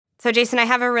So, Jason, I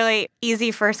have a really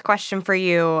easy first question for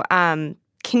you. Can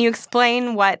you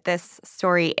explain what this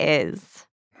story is?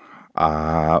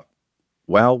 Well,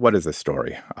 what is this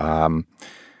story?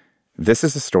 This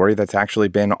is a story that's actually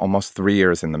been almost 3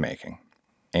 years in the making.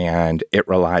 And it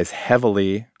relies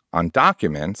heavily on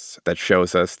documents that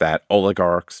shows us that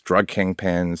oligarchs, drug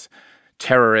kingpins,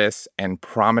 terrorists, and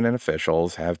prominent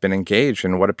officials have been engaged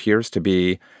in what appears to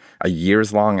be a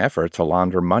years-long effort to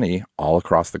launder money all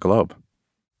across the globe.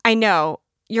 I know.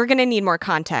 You're going to need more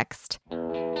context.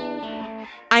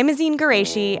 I'm Azeen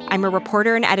Qureshi. I'm a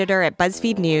reporter and editor at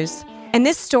BuzzFeed News. And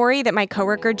this story that my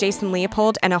coworker Jason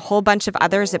Leopold and a whole bunch of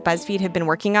others at BuzzFeed have been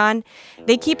working on,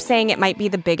 they keep saying it might be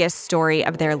the biggest story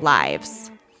of their lives.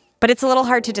 But it's a little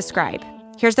hard to describe.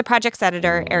 Here's the project's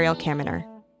editor, Ariel Kaminer.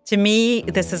 To me,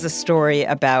 this is a story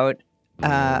about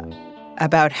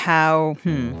how,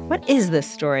 what is this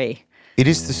story? It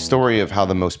is the story of how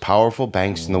the most powerful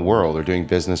banks in the world are doing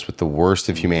business with the worst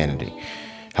of humanity,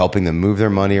 helping them move their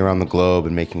money around the globe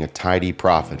and making a tidy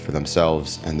profit for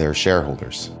themselves and their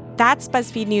shareholders. That's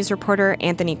BuzzFeed News reporter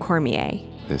Anthony Cormier.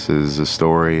 This is a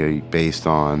story based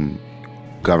on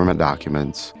government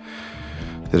documents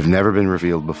that have never been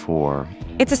revealed before.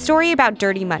 It's a story about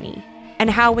dirty money and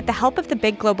how, with the help of the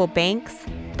big global banks,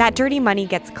 that dirty money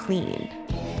gets clean.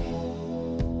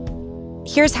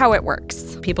 Here's how it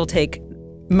works. People take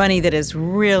money that is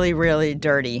really, really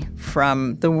dirty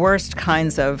from the worst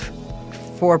kinds of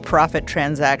for-profit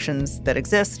transactions that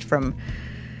exist, from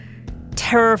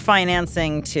terror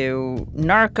financing to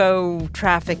narco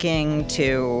trafficking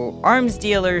to arms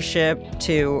dealership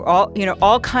to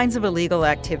all kinds of illegal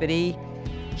activity,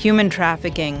 human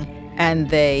trafficking, and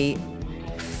they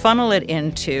funnel it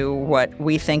into what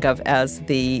we think of as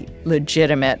the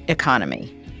legitimate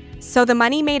economy. So the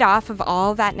money made off of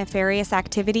all that nefarious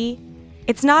activity,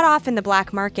 it's not off in the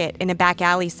black market in a back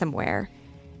alley somewhere.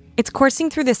 It's coursing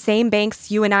through the same banks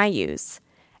you and I use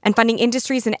and funding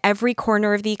industries in every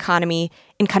corner of the economy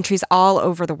in countries all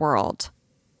over the world.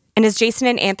 And as Jason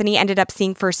and Anthony ended up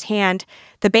seeing firsthand,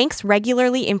 the banks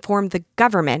regularly inform the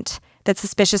government that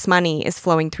suspicious money is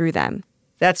flowing through them.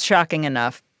 That's shocking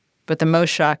enough. But the most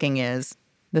shocking is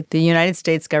that the United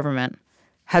States government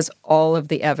has all of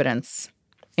the evidence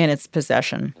in its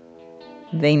possession.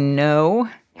 They know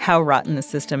how rotten the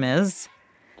system is,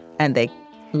 and they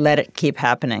let it keep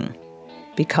happening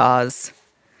because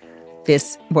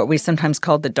this, what we sometimes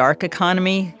call the dark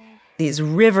economy, these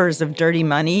rivers of dirty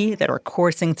money that are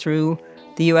coursing through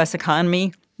the U.S.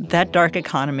 economy, that dark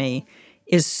economy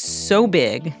is so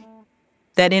big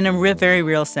that in a very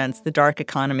real sense, the dark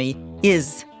economy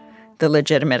is the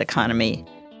legitimate economy.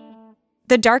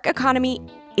 The dark economy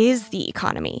is the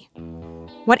economy.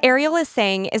 What Ariel is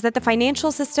saying is that the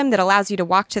financial system that allows you to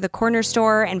walk to the corner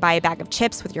store and buy a bag of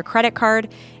chips with your credit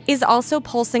card is also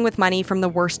pulsing with money from the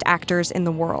worst actors in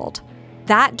the world.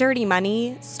 That dirty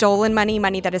money, stolen money,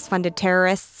 money that has funded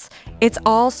terrorists, it's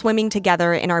all swimming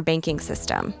together in our banking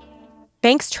system.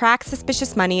 Banks track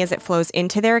suspicious money as it flows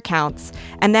into their accounts,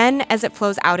 and then as it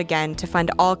flows out again to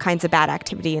fund all kinds of bad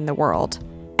activity in the world.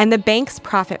 And the banks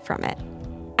profit from it.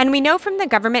 And we know from the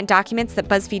government documents that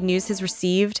BuzzFeed News has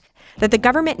received that the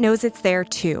government knows it's there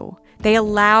too. They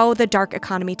allow the dark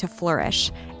economy to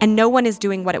flourish, and no one is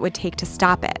doing what it would take to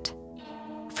stop it.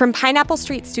 From Pineapple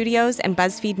Street Studios and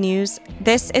BuzzFeed News,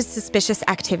 this is Suspicious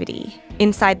Activity,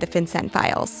 inside the FinCEN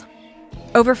files.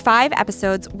 Over 5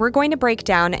 episodes, we're going to break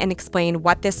down and explain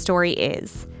what this story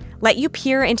is, let you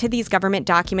peer into these government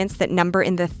documents that number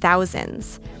in the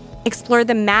thousands, explore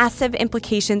the massive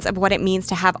implications of what it means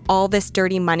to have all this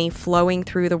dirty money flowing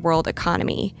through the world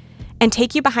economy, and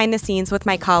take you behind the scenes with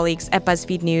my colleagues at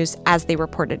BuzzFeed News as they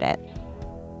reported it.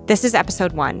 This is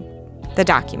episode 1, The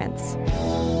Documents.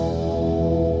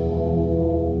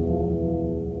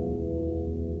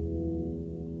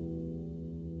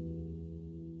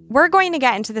 We're going to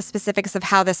get into the specifics of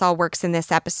how this all works in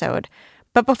this episode.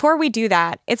 But before we do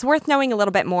that, it's worth knowing a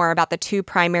little bit more about the 2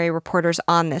 primary reporters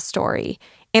on this story,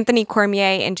 Anthony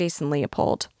Cormier and Jason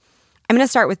Leopold. I'm going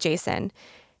to start with Jason.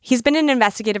 He's been an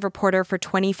investigative reporter for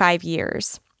 25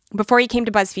 years. Before he came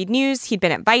to BuzzFeed News, he'd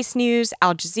been at Vice News,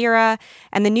 Al Jazeera,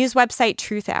 and the news website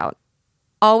Truthout,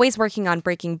 always working on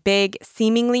breaking big,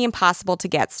 seemingly impossible to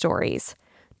get stories.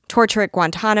 Torture at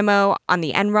Guantanamo, on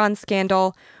the Enron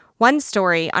scandal, one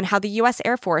story on how the U.S.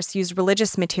 Air Force used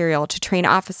religious material to train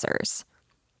officers.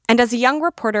 And as a young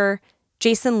reporter,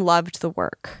 Jason loved the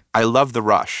work. I love the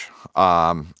rush.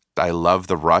 I love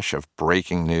the rush of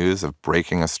breaking news, of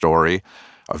breaking a story,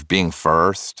 of being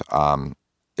first.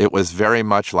 It was very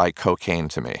much like cocaine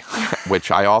to me,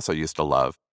 which I also used to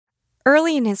love.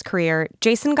 Early in his career,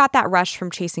 Jason got that rush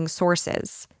from chasing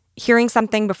sources. hearing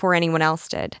something before anyone else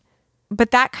did.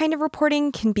 But that kind of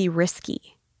reporting can be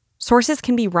risky. Sources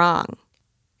can be wrong.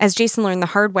 As Jason learned the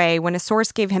hard way when a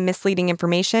source gave him misleading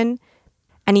information,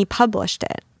 and he published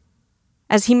it.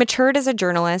 As he matured as a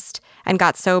journalist and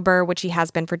got sober, which he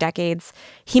has been for decades,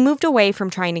 he moved away from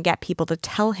trying to get people to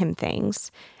tell him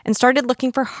things and started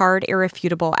looking for hard,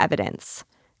 irrefutable evidence,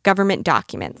 government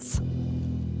documents.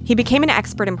 He became an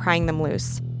expert in prying them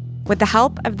loose with the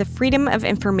help of the Freedom of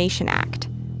Information Act,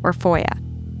 or FOIA.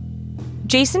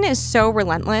 Jason is so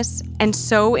relentless and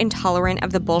so intolerant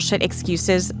of the bullshit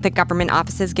excuses that government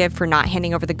offices give for not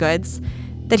handing over the goods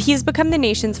that he's become the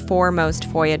nation's foremost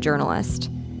FOIA journalist.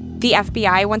 The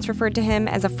FBI once referred to him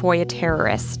as a FOIA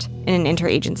terrorist in an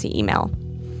interagency email.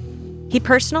 He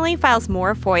personally files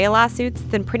more FOIA lawsuits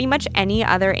than pretty much any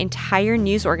other entire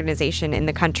news organization in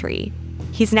the country.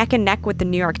 He's neck and neck with the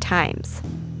New York Times.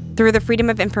 Through the Freedom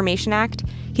of Information Act,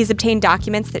 he's obtained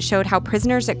documents that showed how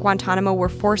prisoners at Guantanamo were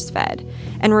force-fed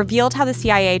and revealed how the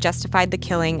CIA justified the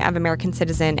killing of American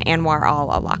citizen Anwar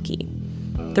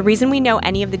al-Awlaki. The reason we know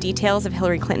any of the details of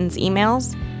Hillary Clinton's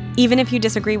emails, even if you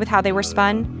disagree with how they were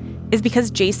spun, is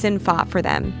because Jason fought for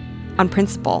them, on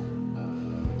principle.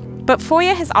 But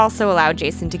FOIA has also allowed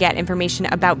Jason to get information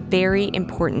about very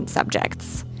important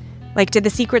subjects. Like, did the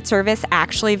Secret Service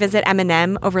actually visit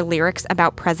Eminem over lyrics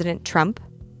about President Trump?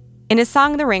 In his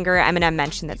song The Ringer, Eminem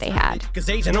mentioned that they had. Because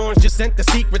Agent Orange just sent the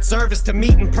Secret Service to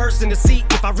meet in person to see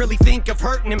if I really think of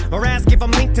hurting him or ask if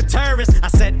I'm linked to terrorists. I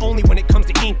said only when it comes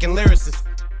to ink and lyricists.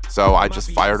 So I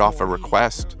just fired off a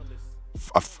request,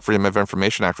 a Freedom of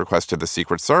Information Act request to the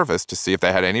Secret Service to see if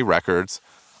they had any records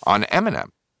on Eminem.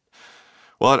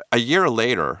 Well, a year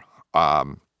later, I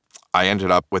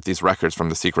ended up with these records from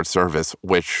the Secret Service,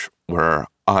 which were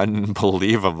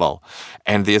unbelievable.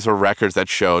 And these were records that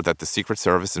showed that the Secret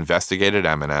Service investigated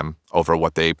Eminem over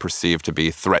what they perceived to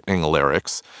be threatening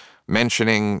lyrics,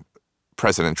 mentioning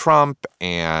President Trump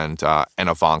and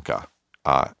Ivanka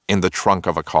in the trunk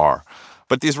of a car.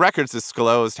 But these records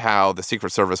disclosed how the Secret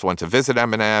Service went to visit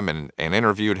Eminem and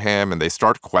interviewed him, and they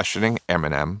start questioning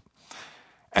Eminem.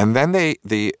 And then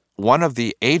one of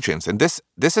the agents, and this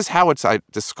is how it's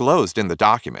disclosed in the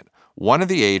document, one of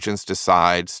the agents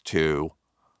decides to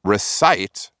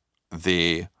recite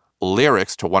the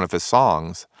lyrics to one of his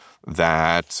songs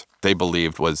that they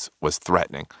believed was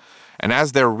threatening. And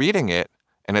as they're reading it,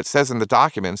 and it says in the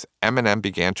documents, Eminem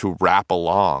began to rap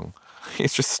along. He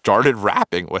just started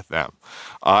rapping with them.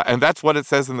 And that's what it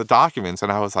says in the documents.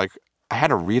 And I was like, I had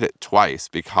to read it twice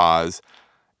because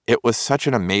it was such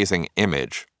an amazing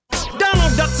image.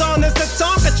 Donald Duck's on this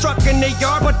Tonka truck in the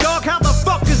yard, but dog, how the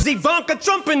fuck is Ivanka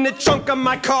Trump in the trunk of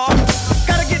my car?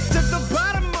 Gotta get to the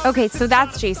bottom of... Okay, so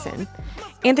that's Jason.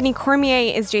 Anthony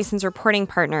Cormier is Jason's reporting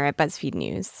partner at BuzzFeed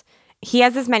News. He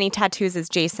has as many tattoos as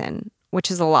Jason, which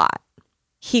is a lot.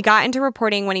 He got into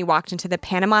reporting when he walked into the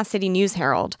Panama City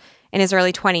News-Herald in his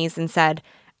early 20s and said,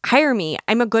 "Hire me,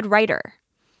 I'm a good writer."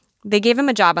 They gave him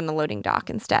a job on the loading dock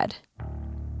instead.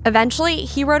 Eventually,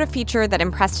 he wrote a feature that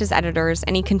impressed his editors,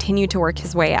 and he continued to work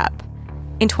his way up.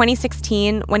 In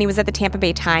 2016, when he was at the Tampa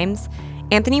Bay Times,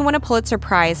 Anthony won a Pulitzer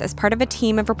Prize as part of a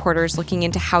team of reporters looking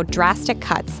into how drastic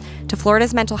cuts to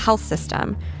Florida's mental health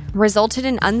system resulted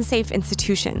in unsafe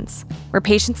institutions where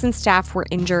patients and staff were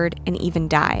injured and even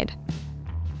died.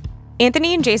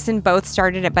 Anthony and Jason both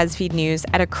started at BuzzFeed News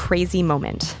at a crazy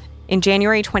moment in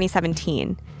January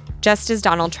 2017, just as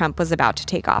Donald Trump was about to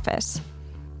take office.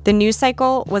 The news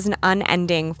cycle was an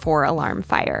unending four-alarm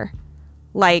fire,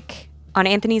 like on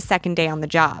Anthony's second day on the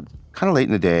job. Kind of late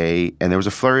in the day, and there was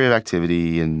a flurry of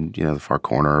activity in, the far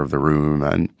corner of the room,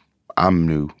 and I'm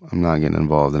new. I'm not getting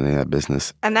involved in any of that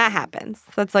business. And that happens.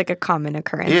 That's like a common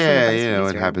occurrence. Yeah,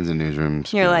 it happens in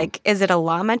newsrooms. You're like, is it a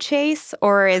llama chase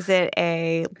or is it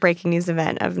a breaking news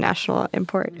event of national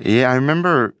import? Yeah, I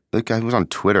remember, I was on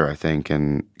Twitter, I think,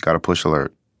 and got a push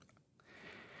alert.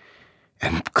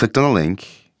 And clicked on a link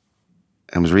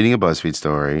and was reading a BuzzFeed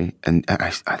story. And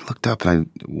I looked up and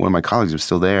one of my colleagues was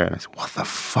still there. And I said, what the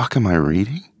fuck am I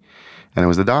reading? And it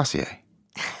was the dossier.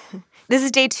 This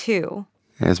is day 2.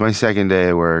 And it's my second day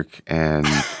at work, and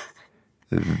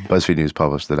BuzzFeed News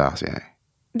published the dossier.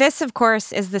 This, of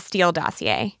course, is the Steele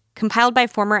dossier, compiled by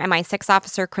former MI6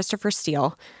 officer Christopher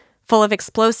Steele, full of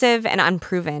explosive and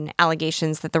unproven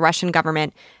allegations that the Russian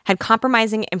government had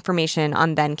compromising information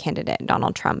on then-candidate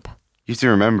Donald Trump. You have to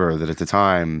remember that at the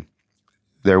time,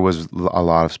 there was a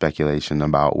lot of speculation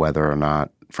about whether or not,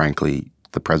 frankly,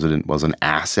 the president was an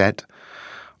asset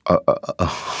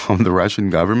of the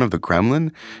Russian government, of the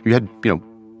Kremlin. You had,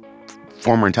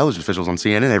 former intelligence officials on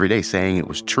CNN every day saying it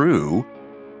was true.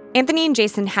 Anthony and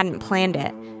Jason hadn't planned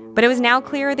it, but it was now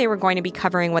clear they were going to be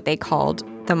covering what they called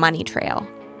the the money trail.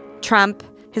 Trump,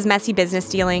 his messy business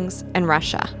dealings, and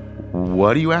Russia.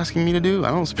 What are you asking me to do? I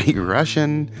don't speak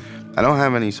Russian. I don't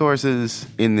have any sources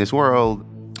in this world.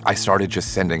 I started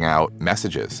just sending out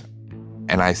messages.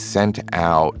 And I sent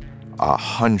out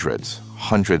hundreds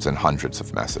and hundreds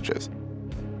of messages.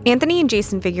 Anthony and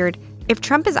Jason figured if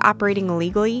Trump is operating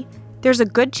illegally, there's a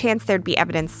good chance there'd be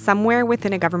evidence somewhere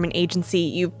within a government agency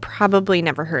you've probably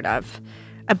never heard of,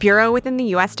 a bureau within the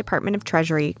U.S. Department of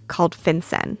Treasury called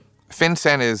FinCEN.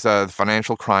 FinCEN is the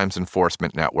Financial Crimes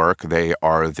Enforcement Network. They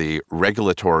are the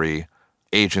regulatory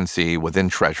agency within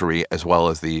Treasury as well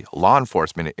as the law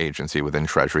enforcement agency within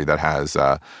Treasury that has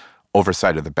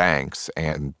oversight of the banks.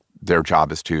 And their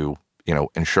job is to,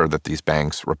 ensure that these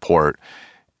banks report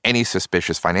any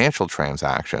suspicious financial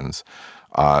transactions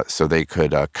so they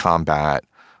could combat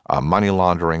money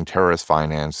laundering, terrorist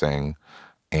financing,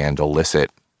 and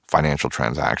illicit financial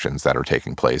transactions that are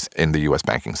taking place in the U.S.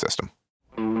 banking system.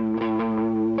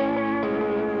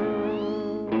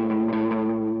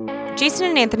 Jason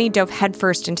and Anthony dove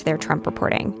headfirst into their Trump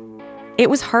reporting. It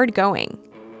was hard going.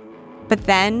 But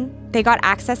then they got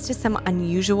access to some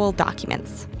unusual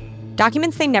documents.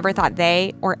 Documents they never thought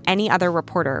they or any other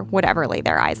reporter would ever lay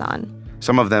their eyes on.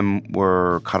 Some of them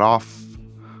were cut off.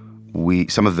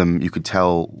 Some of them, you could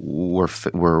tell, were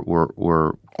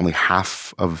only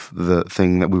half of the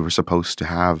thing that we were supposed to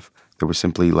have. There was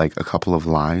simply like a couple of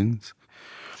lines.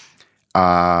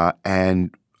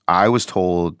 And I was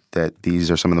told that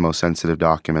these are some of the most sensitive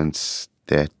documents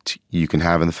that you can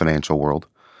have in the financial world.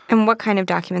 And what kind of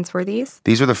documents were these?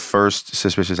 These are the first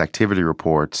suspicious activity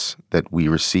reports that we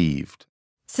received.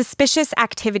 Suspicious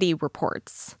activity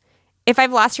reports. If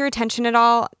I've lost your attention at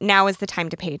all, now is the time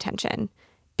to pay attention.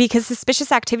 Because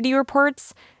suspicious activity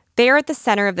reports, they are at the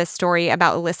center of this story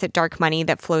about illicit dark money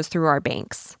that flows through our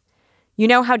banks. You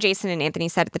know how Jason and Anthony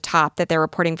said at the top that their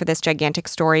reporting for this gigantic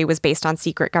story was based on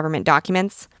secret government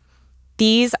documents?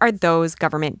 These are those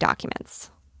government documents.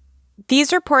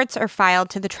 These reports are filed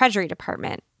to the Treasury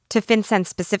Department, to FinCEN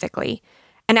specifically,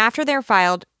 and after they're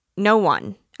filed, no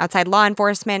one, outside law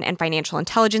enforcement and financial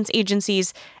intelligence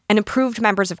agencies and approved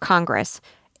members of Congress,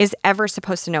 is ever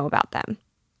supposed to know about them.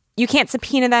 You can't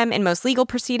subpoena them in most legal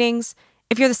proceedings.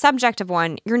 If you're the subject of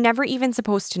one, you're never even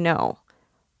supposed to know.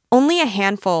 Only a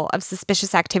handful of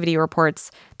suspicious activity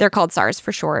reports, they're called SARs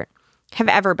for short, have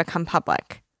ever become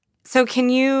public. So can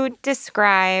you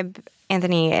describe,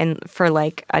 Anthony, and for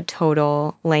like a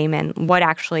total layman, what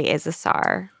actually is a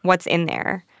SAR? What's in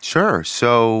there? Sure.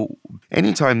 So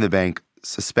anytime the bank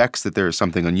suspects that there is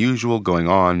something unusual going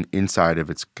on inside of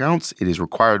its accounts, it is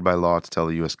required by law to tell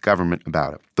the U.S. government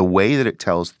about it. The way that it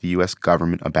tells the U.S.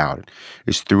 government about it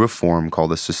is through a form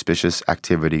called a Suspicious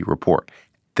Activity Report.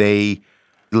 They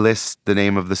list the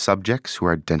name of the subjects who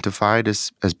are identified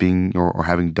as being or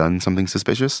having done something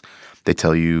suspicious. They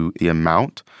tell you the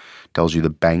amount, tells you the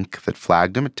bank that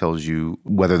flagged them. It tells you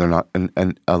whether they're not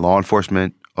a law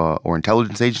enforcement or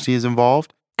intelligence agency is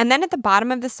involved. And then at the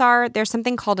bottom of the SAR, there's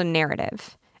something called a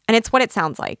narrative. And it's what it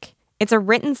sounds like. It's a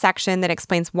written section that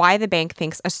explains why the bank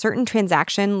thinks a certain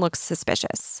transaction looks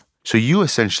suspicious. So you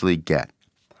essentially get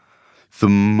the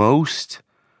most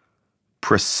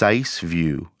precise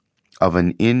view of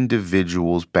an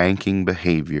individual's banking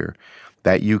behavior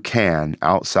that you can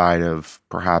outside of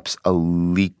perhaps a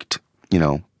leaked,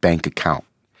 bank account.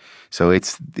 So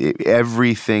it's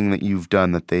everything that you've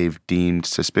done that they've deemed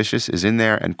suspicious is in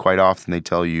there, and quite often they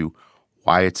tell you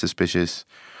why it's suspicious,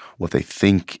 what they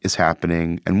think is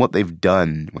happening, and what they've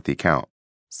done with the account.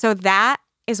 So that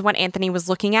is what Anthony was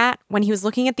looking at when he was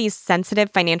looking at these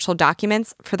sensitive financial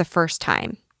documents for the first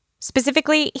time.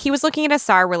 Specifically, he was looking at a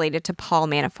SAR related to Paul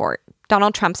Manafort,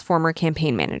 Donald Trump's former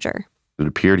campaign manager. It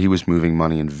appeared he was moving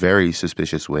money in very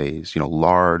suspicious ways,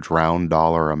 large round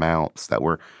dollar amounts that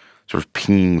were sort of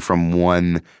pinging from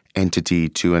one entity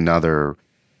to another.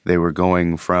 They were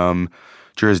going from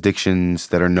jurisdictions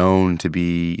that are known to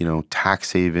be,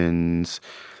 tax havens,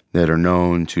 that are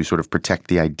known to sort of protect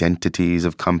the identities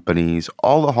of companies,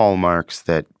 all the hallmarks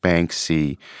that banks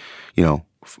see,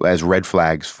 as red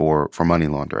flags for money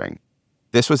laundering.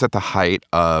 This was at the height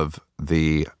of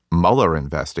the Mueller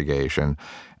investigation.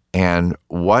 And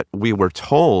what we were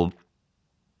told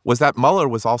was that Mueller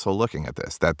was also looking at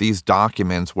this, that these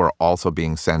documents were also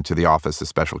being sent to the Office of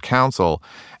Special Counsel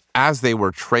as they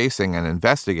were tracing and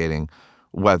investigating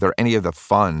whether any of the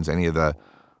funds, any of the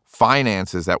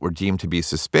finances that were deemed to be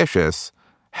suspicious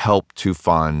helped to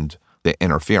fund the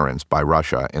interference by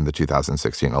Russia in the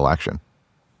 2016 election.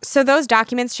 So those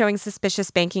documents showing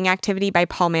suspicious banking activity by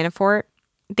Paul Manafort,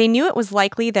 they knew it was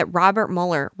likely that Robert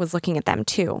Mueller was looking at them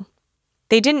too.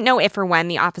 They didn't know if or when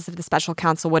the Office of the Special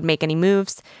Counsel would make any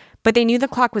moves, But they knew the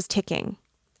clock was ticking,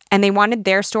 and they wanted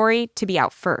their story to be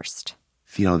out first.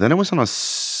 Then it was on a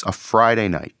Friday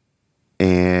night,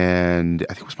 and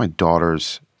I think it was my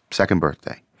daughter's second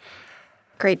birthday.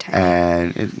 Great time.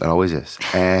 And it always is.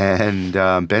 And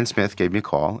Ben Smith gave me a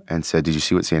call and said, "Did you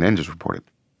see what CNN just reported?"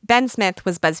 Ben Smith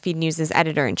was BuzzFeed News'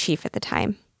 editor-in-chief at the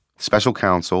time. Special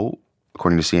counsel,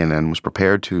 according to CNN, was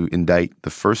prepared to indict the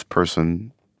first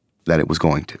person that it was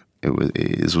going to.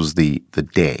 This was the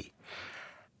day.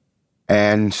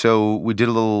 And so we did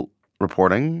a little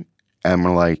reporting, and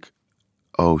we're like,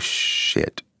 oh,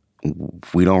 shit.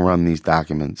 We don't run these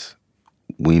documents.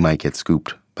 We might get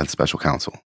scooped by the special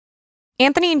counsel.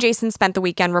 Anthony and Jason spent the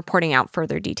weekend reporting out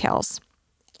further details.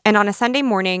 And on a Sunday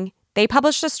morning, they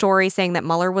published a story saying that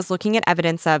Mueller was looking at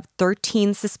evidence of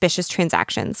 13 suspicious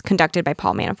transactions conducted by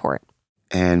Paul Manafort.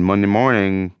 And Monday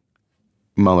morning,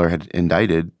 Mueller had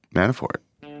indicted Manafort.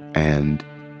 And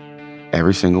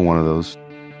every single one of those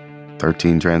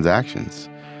 13 transactions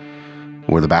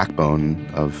were the backbone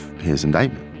of his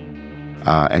indictment.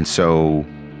 And so,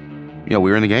 we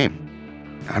were in the game.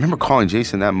 I remember calling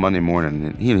Jason that Monday morning,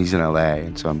 and he's in LA,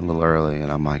 and so I'm a little early,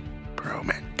 and I'm like, bro,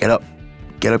 man, get up.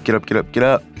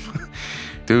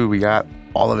 Dude, we got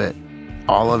all of it.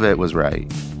 All of it was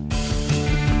right.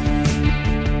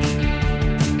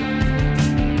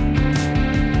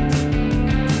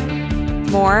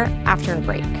 More after a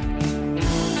break.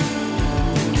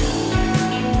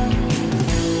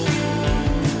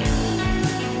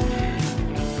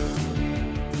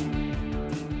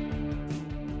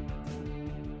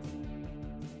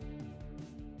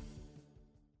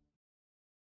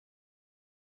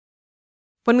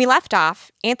 When we left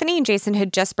off, Anthony and Jason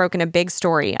had just broken a big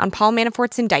story on Paul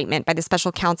Manafort's indictment by the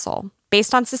special counsel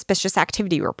based on suspicious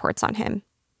activity reports on him.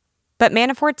 But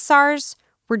Manafort's SARS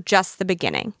were just the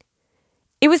beginning.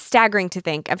 It was staggering to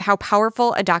think of how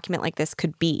powerful a document like this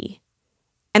could be.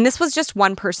 And this was just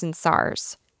one person's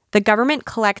SARS. The government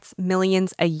collects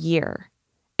millions a year.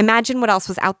 Imagine what else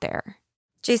was out there.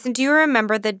 Jason, do you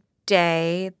remember the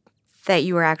day that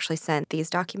you were actually sent these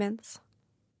documents?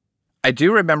 I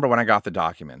do remember when I got the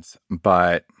documents,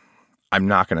 but I'm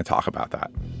not going to talk about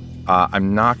that.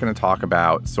 I'm not going to talk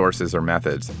about sources or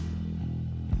methods.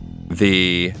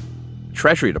 The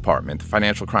Treasury Department, the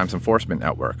Financial Crimes Enforcement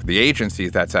Network, the agency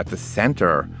that's at the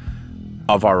center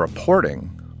of our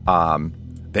reporting,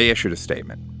 they issued a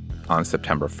statement on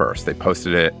September 1st. They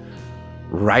posted it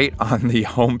right on the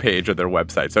homepage of their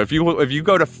website. So if you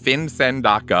go to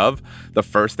fincen.gov, the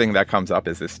first thing that comes up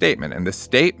is this statement. And this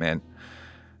statement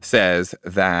says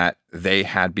that they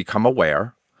had become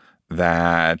aware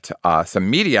that some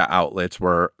media outlets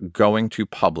were going to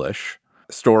publish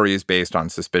stories based on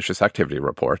suspicious activity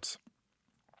reports.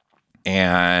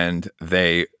 And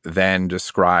they then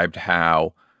described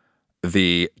how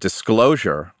the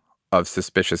disclosure of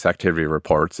suspicious activity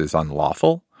reports is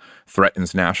unlawful,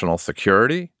 threatens national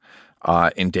security,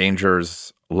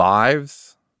 endangers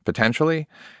lives, potentially.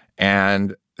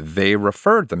 And they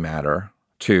referred the matter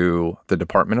to the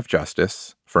Department of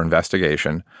Justice for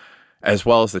investigation, as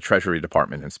well as the Treasury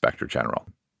Department Inspector General.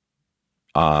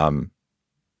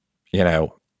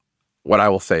 What I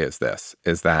will say is this,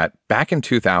 is that back in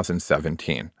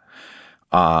 2017,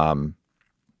 when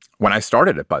I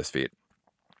started at BuzzFeed,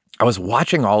 I was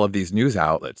watching all of these news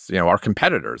outlets, our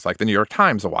competitors like the New York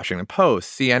Times, the Washington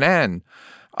Post, CNN,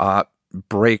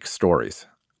 break stories.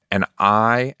 And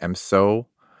I am so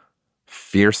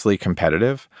fiercely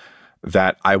competitive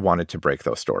that I wanted to break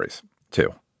those stories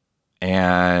too.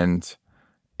 And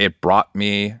it brought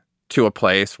me to a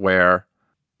place where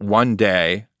one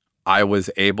day I was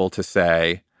able to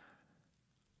say,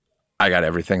 I got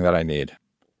everything that I need,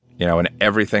 and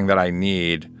everything that I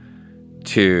need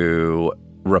to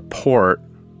report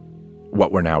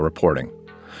what we're now reporting.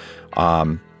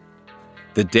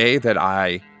 The day that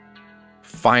I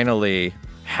finally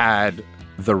had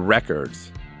the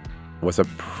records was a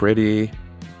pretty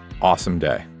awesome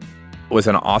day. It was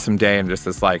an awesome day and just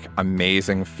this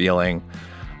amazing feeling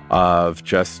of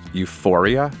just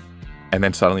euphoria, and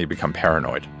then suddenly you become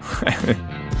paranoid.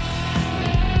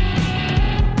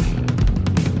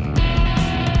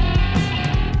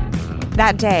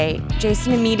 That day,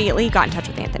 Jason immediately got in touch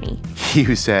with Anthony.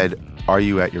 He said, "Are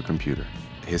you at your computer?"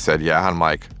 He said, "Yeah." I'm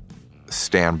like,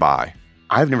 "Stand by."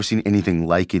 I've never seen anything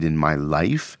like it in my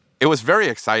life. It was very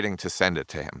exciting to send it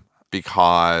to him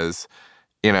because,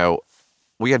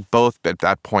 we had both at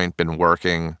that point been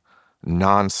working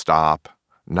nonstop,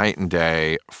 night and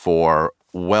day for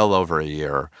well over a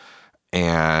year.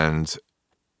 And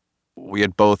we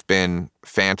had both been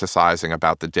fantasizing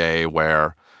about the day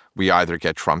where we either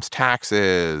get Trump's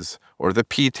taxes or the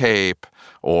P-tape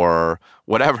or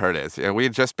whatever it is. We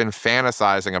had just been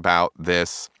fantasizing about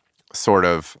this sort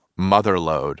of mother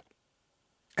lode.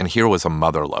 And here was a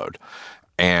mother lode.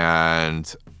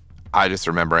 And I just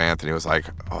remember Anthony was like,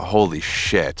 oh, holy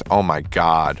shit. Oh, my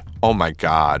God. Oh, my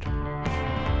God.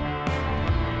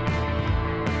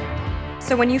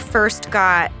 So when you first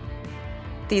got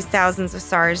these thousands of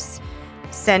SARS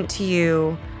sent to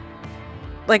you,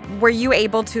 like, were you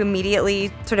able to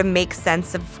immediately sort of make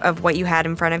sense of what you had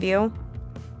in front of you?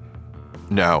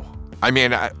 No. I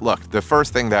mean, look, the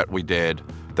first thing that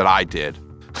I did.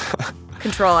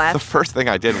 Control F. The first thing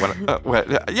I did is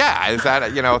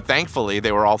that, thankfully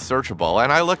they were all searchable.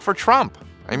 And I looked for Trump.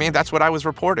 I mean, that's what I was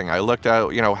reporting. I looked at,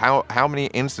 how many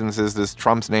instances does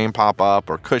Trump's name pop up,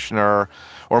 or Kushner,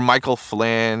 or Michael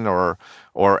Flynn, or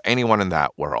anyone in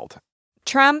that world.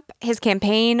 Trump, his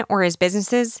campaign, or his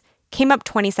businesses came up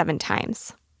 27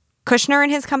 times. Kushner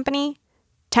and his company,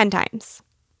 10 times.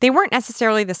 They weren't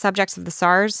necessarily the subjects of the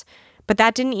SARS, but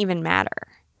that didn't even matter.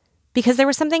 Because there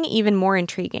was something even more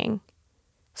intriguing.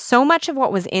 So much of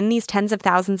what was in these tens of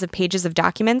thousands of pages of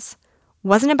documents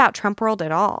wasn't about Trump World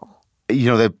at all.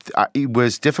 It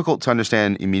was difficult to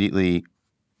understand immediately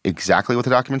exactly what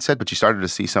the document said, but you started to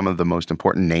see some of the most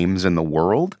important names in the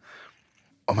world.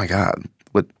 Oh my God.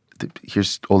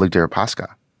 Here's Oleg Deripaska.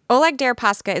 Oleg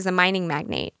Deripaska is a mining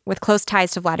magnate with close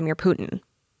ties to Vladimir Putin.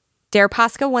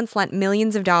 Deripaska once lent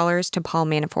millions of dollars to Paul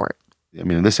Manafort. I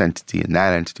mean, this entity and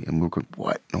that entity. And we're going,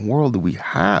 what in the world do we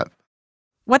have?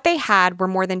 What they had were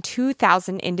more than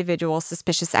 2,000 individual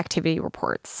suspicious activity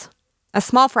reports. A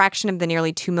small fraction of the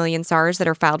nearly 2 million SARS that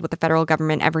are filed with the federal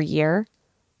government every year.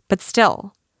 But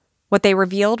still, what they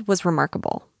revealed was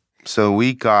remarkable. So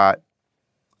we got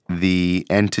the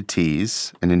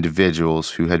entities and individuals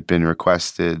who had been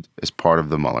requested as part of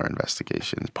the Mueller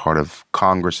investigation, part of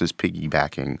Congress's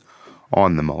piggybacking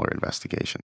on the Mueller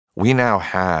investigation. We now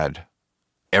had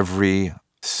every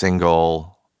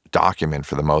single document,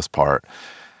 for the most part,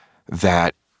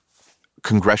 that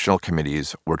congressional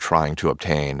committees were trying to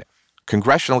obtain.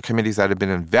 Congressional committees that had been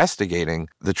investigating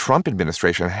the Trump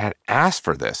administration had asked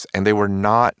for this, and they were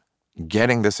not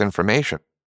getting this information.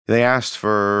 They asked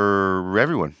for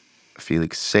everyone.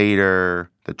 Felix Sater,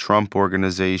 the Trump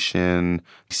Organization,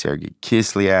 Sergei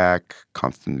Kislyak,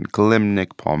 Konstantin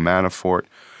Kilimnik, Paul Manafort,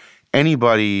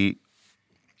 anybody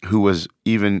who was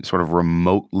even sort of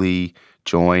remotely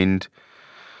joined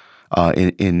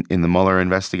in the Mueller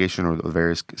investigation or the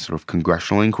various sort of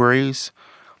congressional inquiries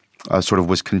sort of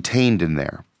was contained in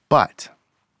there. But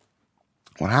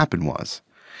what happened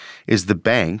is the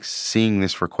banks, seeing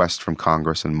this request from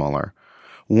Congress and Mueller,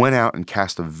 went out and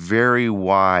cast a very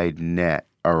wide net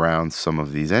around some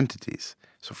of these entities.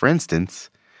 So, for instance,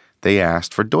 they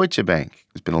asked for Deutsche Bank.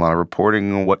 There's been a lot of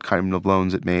reporting on what kind of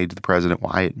loans it made to the president,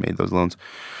 why it made those loans.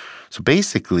 So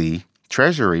basically,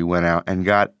 Treasury went out and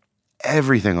got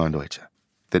everything on Deutsche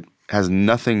that has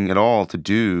nothing at all to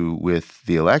do with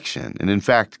the election, and in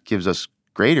fact gives us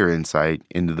greater insight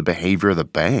into the behavior of the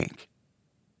bank.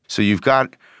 So you've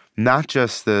got not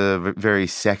just the very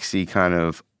sexy kind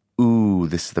of, ooh,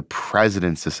 this is the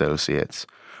president's associates,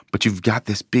 but you've got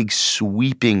this big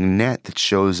sweeping net that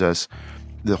shows us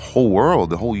the whole world,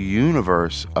 the whole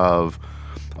universe of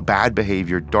bad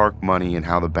behavior, dark money, and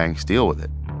how the banks deal with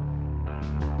it.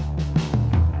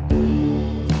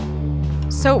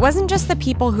 So it wasn't just the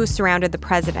people who surrounded the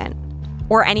president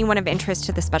or anyone of interest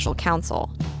to the special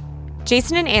counsel.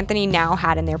 Jason and Anthony now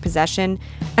had in their possession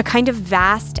a kind of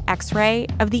vast X-ray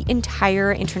of the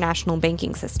entire international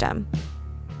banking system.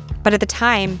 But at the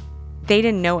time, they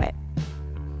didn't know it.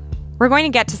 We're going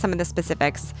to get to some of the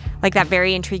specifics, like that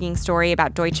very intriguing story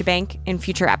about Deutsche Bank, in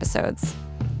future episodes.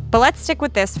 But let's stick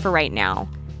with this for right now,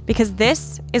 because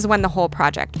this is when the whole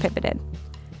project pivoted.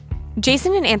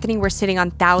 Jason and Anthony were sitting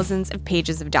on thousands of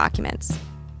pages of documents.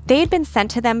 They had been sent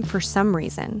to them for some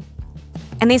reason.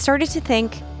 And they started to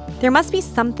think, there must be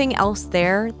something else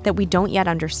there that we don't yet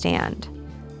understand.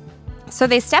 So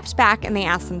they stepped back and they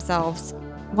asked themselves,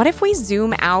 what if we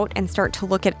zoom out and start to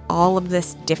look at all of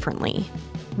this differently?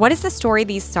 What is the story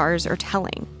these SARS are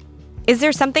telling? Is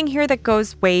there something here that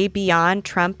goes way beyond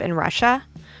Trump and Russia?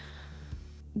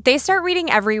 They start reading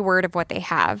every word of what they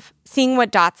have, seeing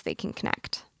what dots they can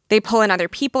connect. They pull in other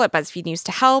people at BuzzFeed News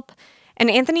to help, and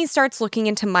Anthony starts looking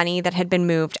into money that had been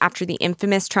moved after the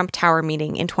infamous Trump Tower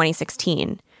meeting in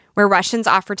 2016, where Russians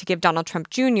offered to give Donald Trump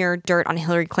Jr. dirt on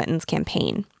Hillary Clinton's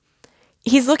campaign.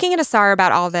 He's looking at a SAR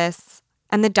about all this,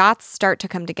 and the dots start to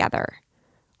come together,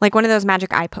 like one of those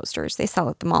magic eye posters they sell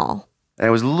at the mall. And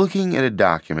I was looking at a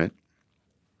document,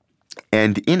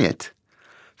 and in it,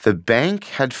 the bank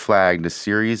had flagged a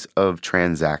series of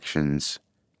transactions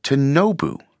to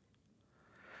Nobu.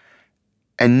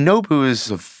 And Nobu is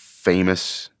a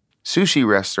famous sushi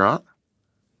restaurant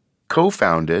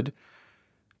co-founded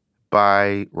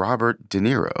by Robert De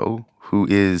Niro, who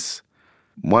is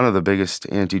one of the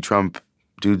biggest anti-Trump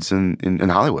dudes in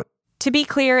Hollywood. To be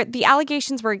clear, the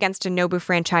allegations were against a Nobu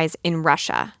franchise in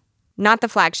Russia, not the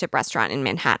flagship restaurant in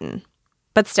Manhattan.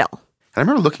 But still. And I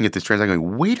remember looking at this transaction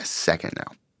going, wait a second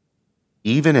now.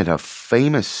 Even at a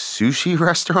famous sushi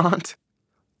restaurant?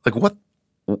 Like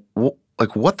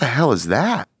what the hell is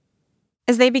that?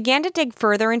 As they began to dig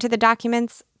further into the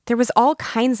documents, there was all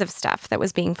kinds of stuff that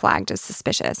was being flagged as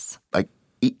suspicious. Like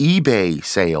eBay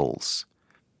sales,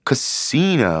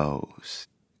 casinos,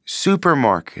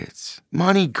 supermarkets,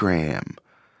 MoneyGram.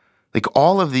 Like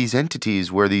all of these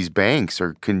entities where these banks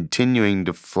are continuing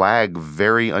to flag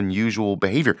very unusual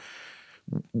behavior.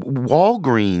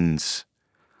 Walgreens,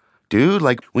 dude,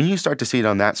 like when you start to see it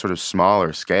on that sort of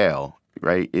smaller scale,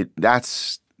 right,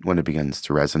 that's when it begins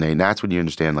to resonate. And that's when you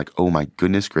understand, like, oh my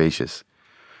goodness gracious,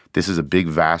 this is a big,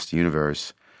 vast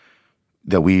universe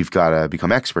that we've got to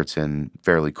become experts in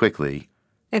fairly quickly.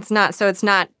 It's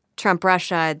not Trump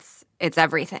Russia, it's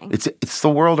everything. It's the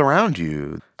world around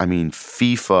you. I mean,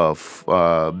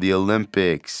 FIFA, the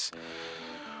Olympics,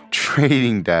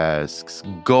 trading desks,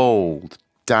 gold,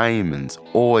 diamonds,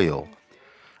 oil,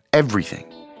 everything.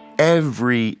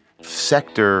 Every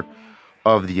sector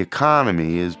of the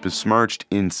economy is besmirched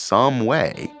in some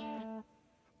way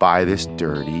by this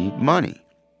dirty money.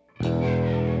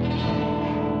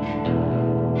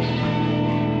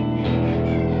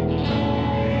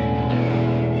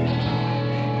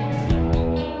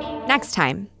 Next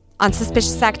time on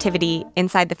Suspicious Activity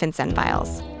Inside the FinCEN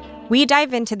Files, we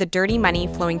dive into the dirty money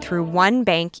flowing through one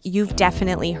bank you've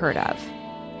definitely heard of.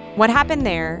 What happened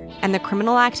there and the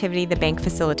criminal activity the bank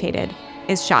facilitated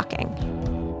is shocking.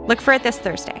 Look for it this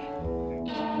Thursday.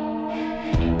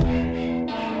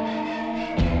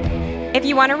 If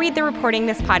you want to read the reporting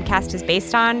this podcast is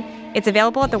based on, it's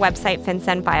available at the website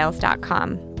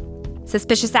fincenfiles.com.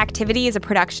 Suspicious Activity is a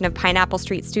production of Pineapple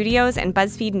Street Studios and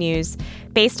BuzzFeed News,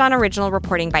 based on original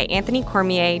reporting by Anthony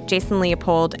Cormier, Jason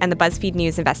Leopold, and the BuzzFeed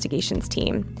News investigations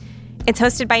team. It's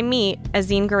hosted by me,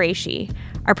 Azim Qureshi.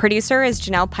 Our producer is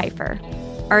Janelle Pfeiffer.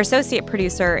 Our associate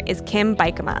producer is Kim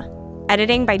Bikema.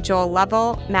 Editing by Joel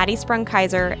Lovell, Maddie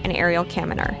Sprung-Kaiser, and Ariel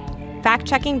Kaminer.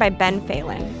 Fact-checking by Ben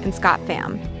Phelan and Scott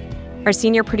Pham. Our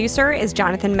senior producer is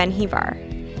Jonathan Menjivar.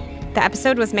 The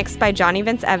episode was mixed by Johnny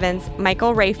Vince Evans,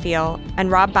 Michael Rayfield,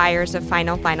 and Rob Byers of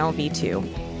Final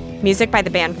V2. Music by the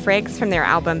band Friggs from their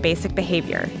album Basic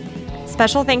Behavior.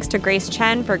 Special thanks to Grace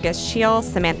Chen, Fergus Scheel,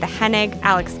 Samantha Hennig,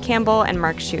 Alex Campbell, and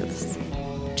Mark Schufs.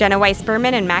 Jenna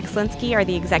Weiss-Berman and Max Linsky are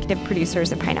the executive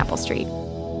producers of Pineapple Street.